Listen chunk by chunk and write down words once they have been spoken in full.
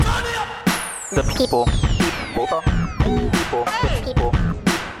The people. People. People. People. People.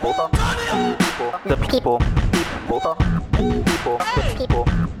 The people. People. People. The people.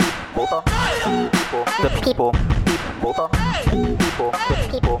 People. The people. People.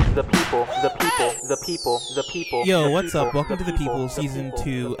 The people. The people. The people. Yo, what's up? Welcome to The People, Season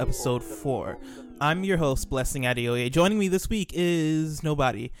 2, Episode 4. I'm your host, Blessing Adeoye. Joining me this week is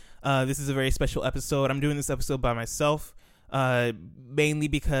nobody. This is a very special episode. I'm doing this episode by myself, mainly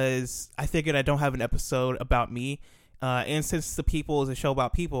because I figured I don't have an episode about me. And since The People is a show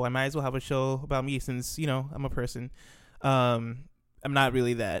about people, I might as well have a show about me since, you know, I'm a person. I'm not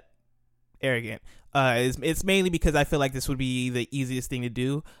really that arrogant. It's mainly because I feel like this would be the easiest thing to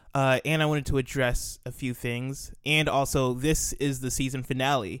do, and I wanted to address a few things, and also this is the season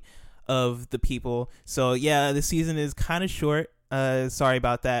finale of The People, so yeah, the season is kind of short, sorry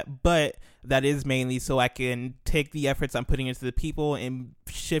about that, but that is mainly so I can take the efforts I'm putting into The People and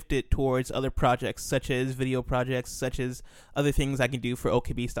shift it towards other projects, such as video projects, such as other things I can do for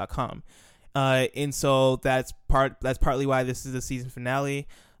okbeast.com, and so that's partly why this is the season finale.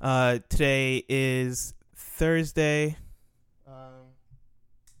 Today is Thursday,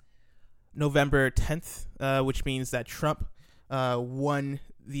 November 10th, which means that Trump won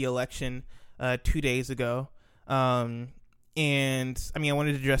the election 2 days ago. And I mean, I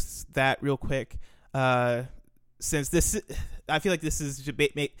wanted to address that real quick, since I feel like this is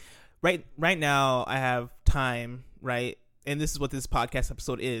right now I have time, right? And this is what this podcast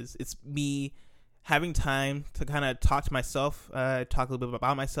episode is. It's me having time to kind of talk to myself, talk a little bit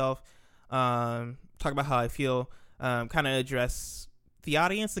about myself, talk about how I feel, kind of address the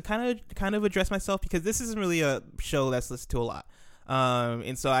audience and kind of address myself, because this isn't really a show that's listened to a lot.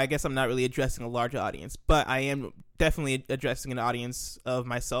 And so I guess I'm not really addressing a large audience, but I am definitely addressing an audience of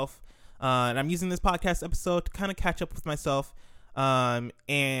myself. And I'm using this podcast episode to kind of catch up with myself,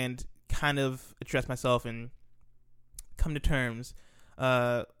 and kind of address myself and come to terms,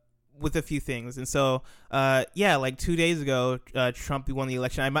 with a few things. And so like 2 days ago, Trump won the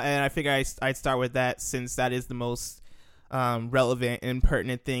election, and I figure I'd start with that, since that is the most relevant and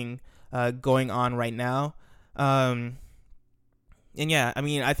pertinent thing going on right now. And yeah, I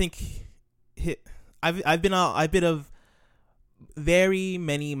mean, I think I've been of very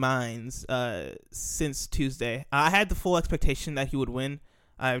many minds since Tuesday. I had the full expectation that he would win.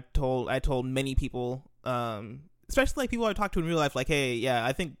 I told many people, especially like people I talked to in real life, like, hey, yeah,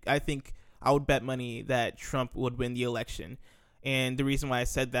 I think I would bet money that Trump would win the election. And the reason why I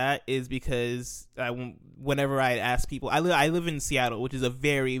said that is because whenever I ask people, I live in Seattle, which is a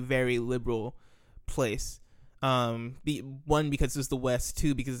very, very liberal place. One, because it's the West,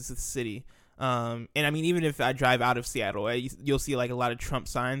 two, because it's the city. And I mean, even if I drive out of Seattle, you'll see like a lot of Trump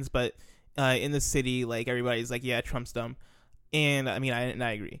signs, but in the city, like, everybody's like, yeah, Trump's dumb. And I mean,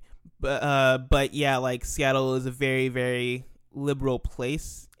 I agree. But yeah, like, Seattle is a very, very liberal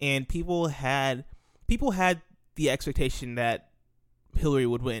place, and people had the expectation that Hillary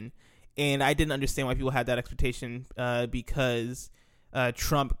would win, and I didn't understand why people had that expectation, because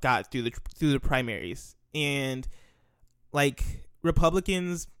Trump got through the primaries, and like,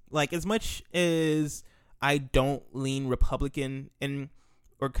 Republicans, like, as much as I don't lean Republican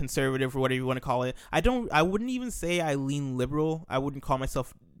or conservative, or whatever you want to call it, I wouldn't even say I lean liberal. I wouldn't call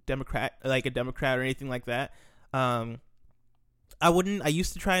myself Democrat, like a Democrat or anything like that. I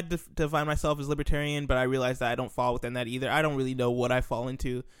used to try to define myself as libertarian, but I realized that I don't fall within that either. I don't really know what I fall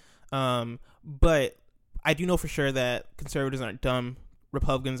into. But I do know for sure that conservatives aren't dumb.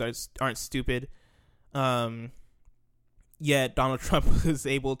 Republicans aren't stupid. Yet Donald Trump was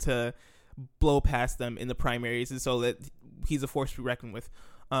able to blow past them in the primaries, and so that he's a force to be reckoned with.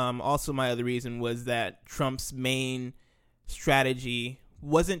 Also, my other reason was that Trump's main strategy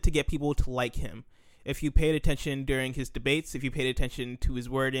wasn't to get people to like him. If you paid attention during his debates, if you paid attention to his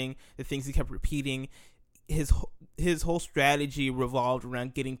wording, the things he kept repeating, his whole strategy revolved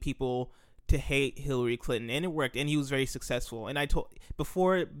around getting people to hate Hillary Clinton, and it worked, and he was very successful. And I told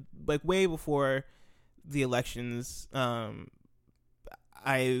way before the elections, I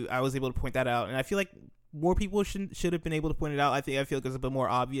was able to point that out, and I feel like more people should have been able to point it out. I feel like it's a bit more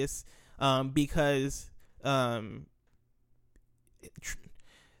obvious, because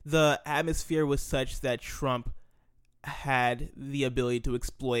the atmosphere was such that Trump had the ability to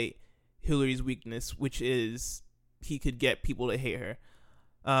exploit Hillary's weakness, which is he could get people to hate her.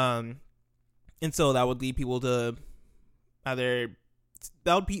 And so that would lead people to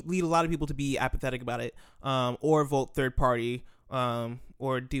lead a lot of people to be apathetic about it, or vote third party,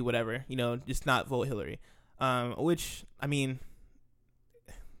 or do whatever, just not vote Hillary. Which, I mean,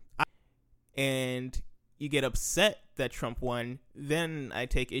 and you get upset that Trump won, then I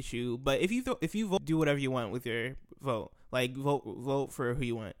take issue. But if you vote, do whatever you want with your vote. Like vote for who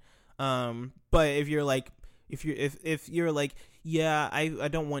you want. But if you're like yeah, I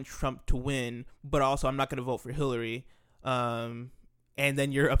don't want Trump to win, but also I'm not going to vote for Hillary. And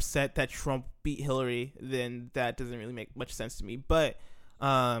then you're upset that Trump beat Hillary, then that doesn't really make much sense to me. But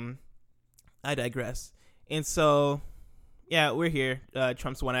I digress. And so, yeah, we're here.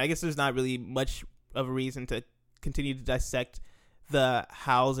 Trump's won. I guess there's not really much of a reason to continue to dissect the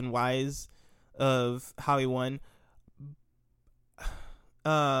hows and whys of how he won.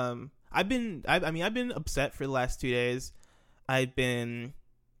 I've been upset for the last 2 days. I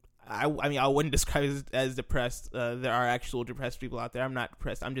wouldn't describe it as depressed. There are actual depressed people out there. I'm not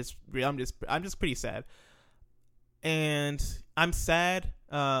depressed. I'm just pretty sad. And I'm sad.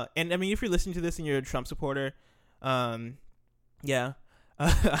 And I mean, if you're listening to this and you're a Trump supporter, yeah,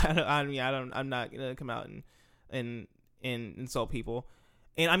 I'm not gonna come out and insult people.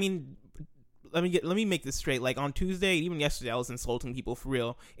 And I mean, let me make this straight. Like on Tuesday, even yesterday, I was insulting people for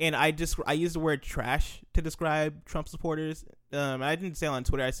real, and I used the word trash to describe Trump supporters. I didn't say it on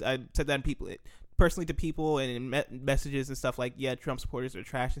Twitter. I said that personally to people and in messages and stuff, like, yeah, Trump supporters are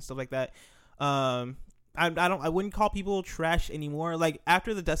trash and stuff like that. I wouldn't call people trash anymore. Like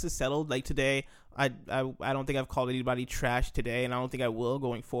after the dust is settled, like today, I don't think I've called anybody trash today, and I don't think I will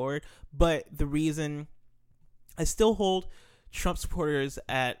going forward. But the reason I still hold Trump supporters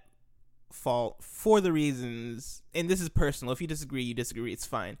at fault for the reasons, and this is personal, if you disagree, it's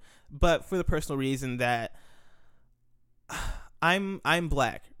fine, but for the personal reason that I'm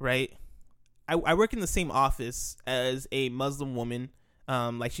black, right? I work in the same office as a Muslim woman,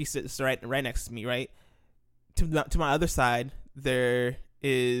 like she sits right next to me, right? To my other side, there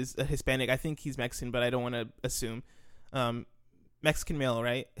is a Hispanic, I think he's Mexican, but I don't want to assume, Mexican male,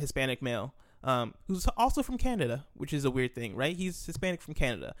 right? Hispanic male, who's also from Canada, which is a weird thing, right? He's Hispanic from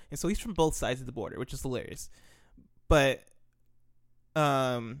Canada, and so he's from both sides of the border, which is hilarious. But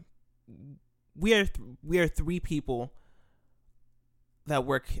we are three people that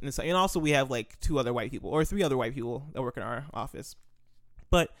work in this, and also we have like three other white people that work in our office.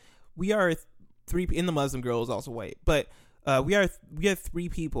 But we are three, and the Muslim girl is also white. But we are three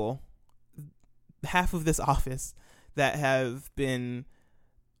people, half of this office, that have been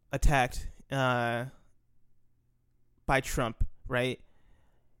attacked by Trump, right?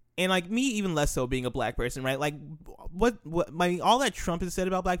 And like me, even less so, being a black person, right? Like all that Trump has said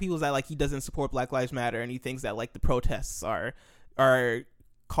about black people is that like he doesn't support Black Lives Matter, and he thinks that like the protests are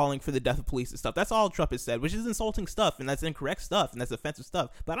calling for the death of police and stuff. That's all Trump has said, which is insulting stuff, and that's incorrect stuff, and that's offensive stuff.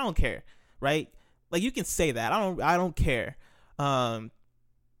 But I don't care, right? Like you can say that. I don't care.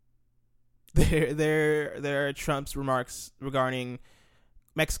 There are Trump's remarks regarding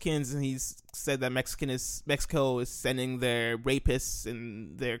Mexicans, and he's said that Mexico is sending their rapists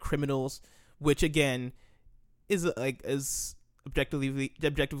and their criminals, which again is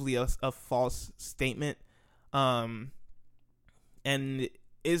objectively a false statement, and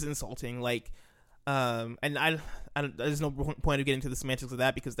is insulting. Like, and I there's no point of getting into the semantics of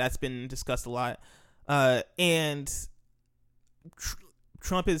that because that's been discussed a lot. And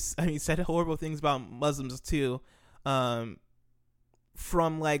Trump said horrible things about Muslims too.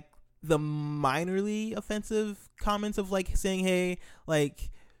 From like the minorly offensive comments of like saying, hey, like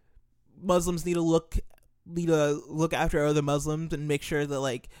Muslims need to look after other Muslims and make sure that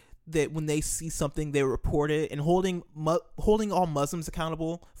like that when they see something they report it, and holding all Muslims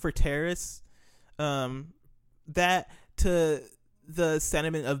accountable for terrorists. That to the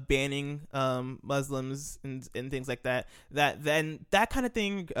sentiment of banning Muslims and things like that that kind of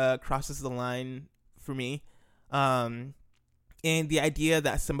thing crosses the line for me. And the idea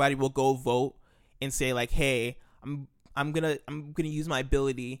that somebody will go vote and say like, hey, I'm gonna use my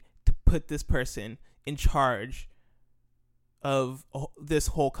ability to put this person in charge of this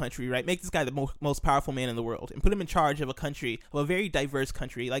whole country, right? Make this guy the most powerful man in the world and put him in charge of a country, of a very diverse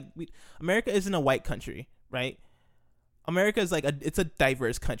country. Like America isn't a white country, right? America is it's a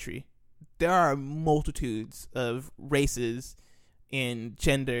diverse country. There are multitudes of races and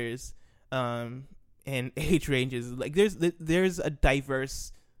genders, and age ranges. Like there's a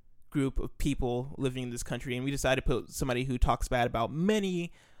diverse group of people living in this country, and we decided to put somebody who talks bad about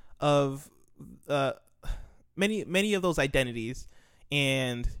many of those identities.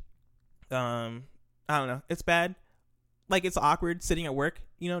 And I don't know, it's bad. Like it's awkward sitting at work,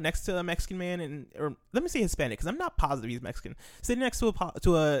 next to a Mexican man, or let me say Hispanic, because I'm not positive he's Mexican. Sitting next to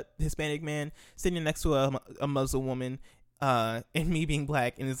a Hispanic man, sitting next to a Muslim woman, and me being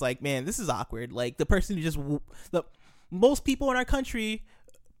black, and it's like, man, this is awkward. Like the person who most people in our country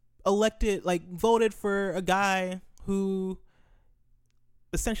voted for a guy who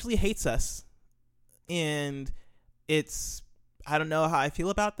essentially hates us. And I don't know how I feel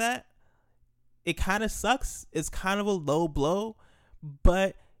about that. It kind of sucks. It's kind of a low blow,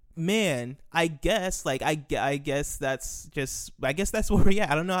 but man, I guess that's where we're at.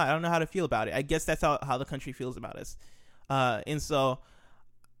 I don't know how to feel about it. I guess that's how the country feels about us. And so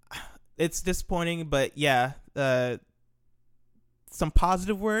it's disappointing, but yeah, some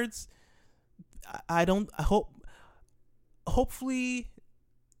positive words. Hopefully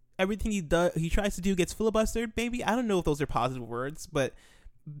everything he tries to do gets filibustered. Maybe, I don't know if those are positive words, but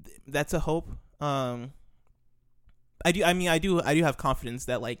that's a hope. I do have confidence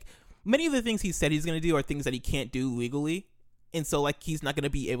that like many of the things he said he's going to do are things that he can't do legally. And so like he's not going to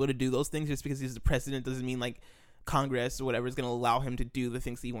be able to do those things just because he's the president doesn't mean like Congress or whatever is going to allow him to do the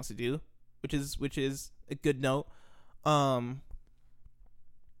things that he wants to do, which is a good note.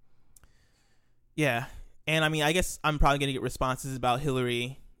 Yeah. And I mean, I guess I'm probably going to get responses about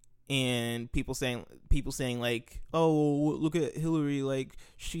Hillary and people saying like, oh, look at Hillary, like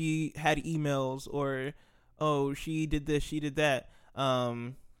she had emails, or oh, she did this, she did that.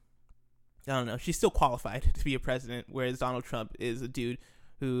 I don't know. She's still qualified to be a president, whereas Donald Trump is a dude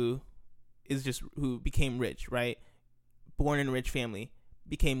who became rich, right? Born in a rich family,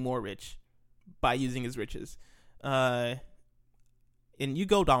 became more rich by using his riches. And you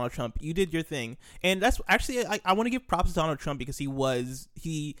go, Donald Trump. You did your thing. And that's actually, I want to give props to Donald Trump because he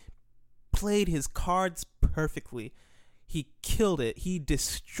played his cards perfectly. He killed it. He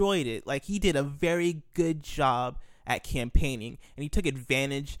destroyed it. Like, he did a very good job at campaigning. And he took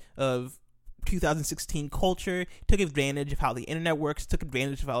advantage of 2016 culture, took advantage of how the internet works, took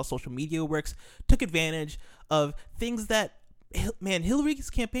advantage of how social media works, took advantage of things that, man, Hillary's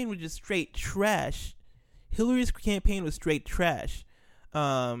campaign was just straight trash. And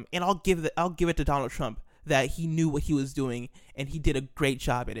I'll give it to Donald Trump that he knew what he was doing and he did a great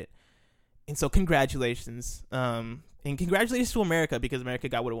job at it. And so congratulations. And congratulations to America, because America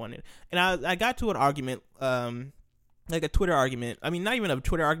got what it wanted. And I got to an argument, like a Twitter argument. I mean, not even a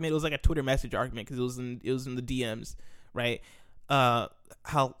Twitter argument. It was like a Twitter message argument because it was in the DMs, right?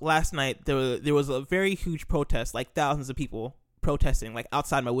 How last night there was a very huge protest, like thousands of people protesting, like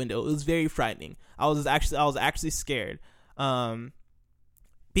outside my window. It was very frightening. I was actually scared,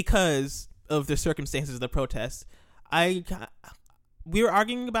 because of the circumstances of the protest. We were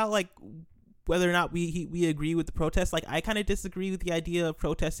arguing about like whether or not we agree with the protest. Like, I kind of disagree with the idea of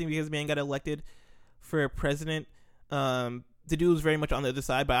protesting because man got elected for president. The dude was very much on the other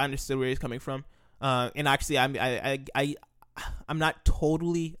side, but I understood where he's coming from. And actually, I'm not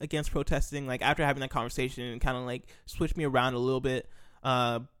totally against protesting. Like, after having that conversation, and kind of like switched me around a little bit.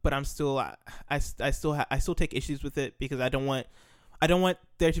 But I'm still, I still take issues with it because I don't want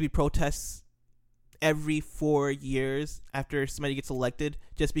there to be protests every 4 years after somebody gets elected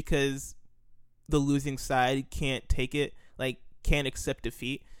just because the losing side can't take it, like can't accept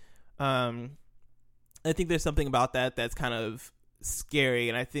defeat. I think there's something about that that's kind of scary,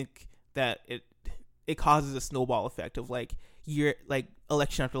 and I think that it causes a snowball effect of like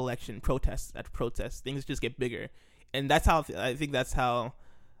election after election, protest after protest, things just get bigger, and that's how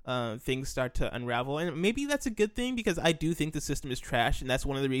things start to unravel. And maybe that's a good thing, because I do think the system is trash, and that's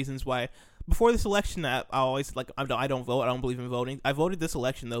one of the reasons why before this election I always like I don't vote. I don't believe in voting. I voted this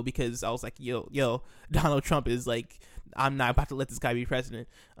election though because I was like, yo, Donald Trump is like, I'm not about to let this guy be president.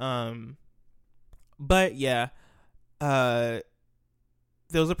 But yeah, there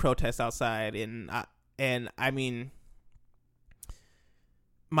was a protest outside, and I mean,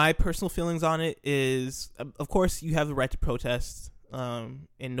 my personal feelings on it is, of course, you have the right to protest, and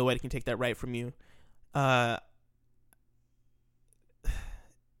nobody can take that right from you.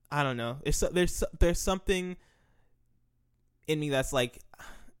 I don't know. There's something in me that's like,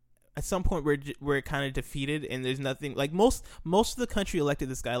 at some point we're kind of defeated, and there's nothing like most of the country elected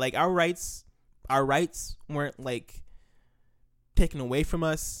this guy. Like, our rights weren't like taken away from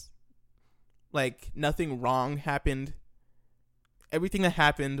us. Like, nothing wrong happened. Everything that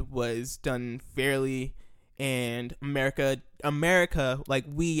happened was done fairly, and America, like,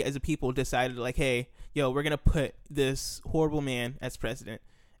 we as a people decided like, hey, we're gonna put this horrible man as president.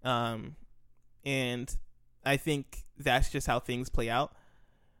 And I think that's just how things play out.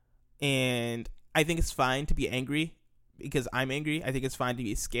 And I think it's fine to be angry because I'm angry. I think it's fine to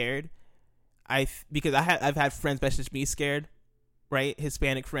be scared. Because I've had friends message me scared, right?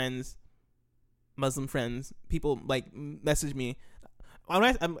 Hispanic friends, Muslim friends, people like message me.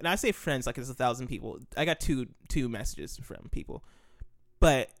 When I say friends, like it's 1,000 people. I got two messages from people,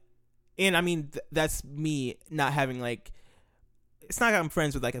 and I mean that's me not having like it's not like I'm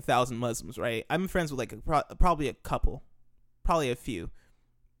friends with like 1,000 Muslims, right? I'm friends with like probably a couple, probably a few.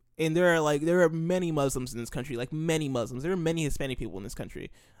 And there are many Muslims in this country, like many Muslims. There are many Hispanic people in this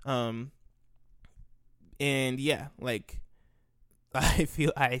country. And yeah, like I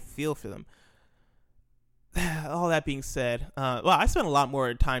feel for them. All that being said, well, I spent a lot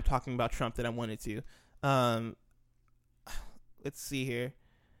more time talking about Trump than I wanted to. Let's see here.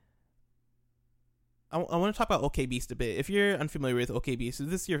 I want to talk about OKBeast a bit. If you're unfamiliar with OKBeast,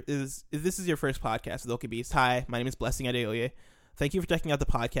 if this is your first podcast with OKBeast, hi, my name is Blessing Adeoye. Thank you for checking out the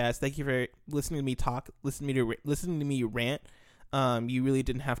podcast. Thank you for listening to me talk, listening to me rant. You really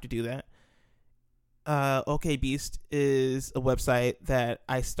didn't have to do that. OKBeast is a website that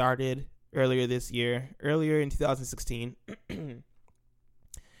I started earlier in 2016,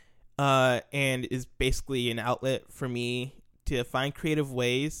 and is basically an outlet for me to find creative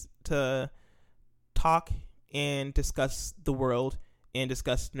ways to talk and discuss the world and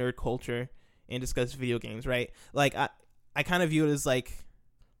discuss nerd culture and discuss video games, right? Like I kind of view it as like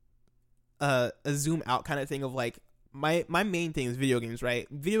a zoom out kind of thing of like my main thing is video games, right?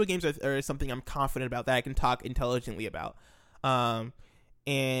 Video games are something I'm confident about that I can talk intelligently about.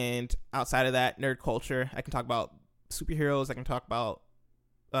 And outside of that, nerd culture, I can talk about superheroes, I can talk about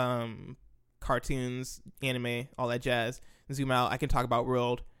cartoons, anime, all that jazz. Zoom out, I can talk about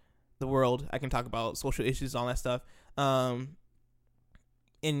the world, I can talk about social issues, all that stuff. And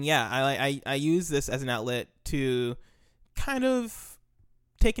yeah, I use this as an outlet to kind of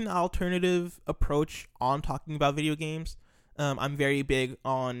take an alternative approach on talking about video games. I'm very big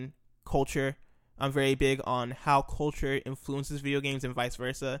on culture. I'm very big on how culture influences video games and vice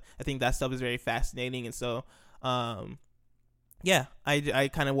versa. I think that stuff is very fascinating. And so, yeah, I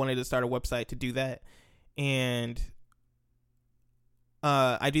kind of wanted to start a website to do that. And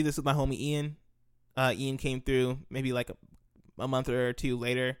I do this with my homie Ian. Ian came through maybe like a month or two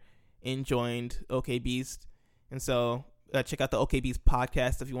later and joined OKBeast. And so check out the OKBeast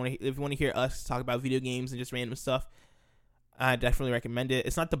podcast if you want to hear us talk about video games and just random stuff. I definitely recommend it.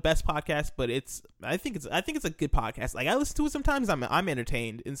 It's not the best podcast, but I think it's a good podcast. Like I listen to it sometimes, I'm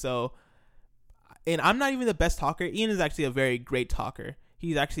entertained, and I'm not even the best talker. Ian is actually a very great talker.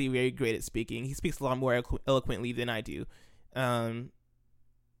 He's actually very great at speaking. He speaks a lot more eloquently than I do. And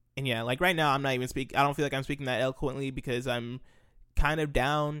yeah, like right now I'm not even speaking. I don't feel like I'm speaking that eloquently because I'm kind of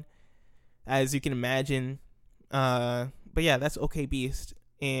down, as you can imagine. But yeah, that's OKBeast.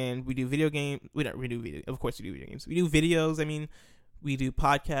 And we do video games. Of course we do video games. We do videos. I mean, we do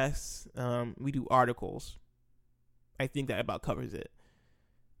podcasts. We do articles. I think that about covers it.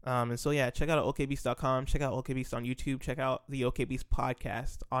 And so yeah, check out okbeast.com. Check out OKBeast on YouTube. Check out the OKBeast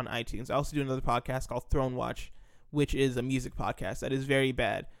podcast on iTunes. I also do another podcast called Throne Watch, which is a music podcast that is very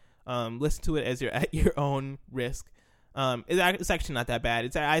bad. Listen to it as you're at your own risk. It's actually not that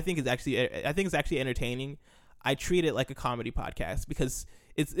bad. I think it's actually entertaining. I treat it like a comedy podcast because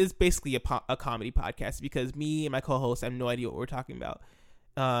it's basically a comedy podcast because me and my co-host have no idea what we're talking about.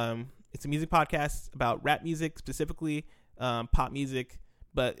 It's a music podcast about rap music specifically, pop music,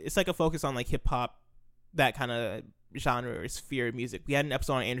 but it's like a focus on like hip hop, that kind of genre or sphere of music. We had an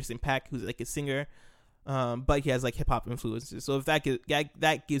episode on Anderson .Paak, who's like a singer, but he has like hip hop influences. So if that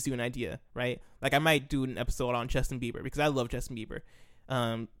gives you an idea, right? Like I might do an episode on Justin Bieber because I love Justin Bieber.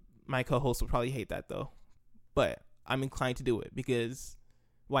 My co-host will probably hate that though, but I'm inclined to do it because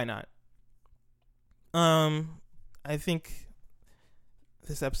why not? I think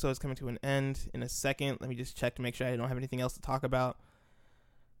this episode is coming to an end in a second. Let me just check to make sure I don't have anything else to talk about.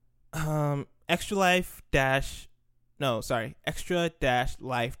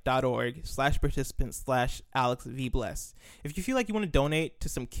 extra-life.org/participant/Alex V. If you feel like you want to donate to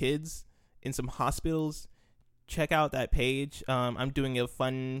some kids in some hospitals, check out that page. I'm doing a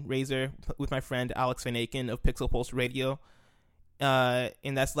fundraiser with my friend Alex Van Aken of Pixel Pulse Radio. And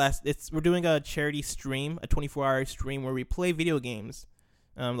we're doing a charity stream, a 24-hour stream where we play video games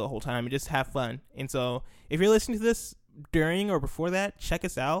the whole time and just have fun. And so if you're listening to this during or before that, check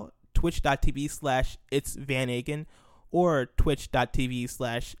us out. Twitch.tv/itsvanaken or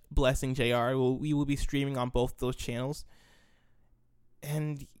Twitch.tv/blessingjr. We will be streaming on both those channels.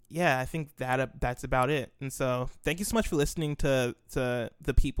 And yeah, I think that's about it. And so thank you so much for listening to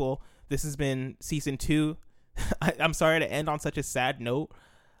the people. This has been season 2. I'm sorry to end on such a sad note,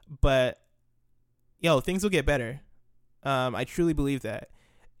 but things will get better. I truly believe that.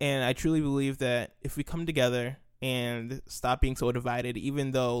 And I truly believe that if we come together and stop being so divided,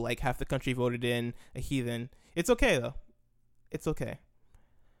 even though like half the country voted in a heathen, it's okay though. It's okay.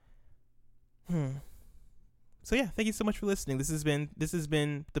 So yeah, thank you so much for listening. This has been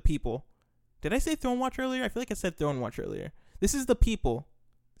The People. Did I say Throne Watch earlier? I feel like I said Throne Watch earlier. This is The People,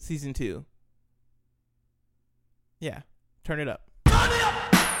 season 2. Yeah, turn it up.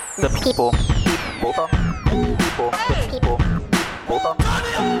 The people. People. People. The people. People.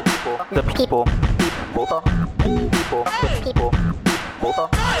 The people. People. People. The people. People.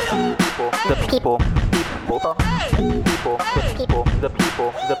 The people. People. People. The people. The people. The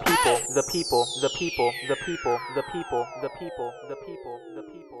people. The people. The people. The people. The people. The people. The people. The people. The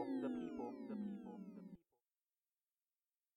people.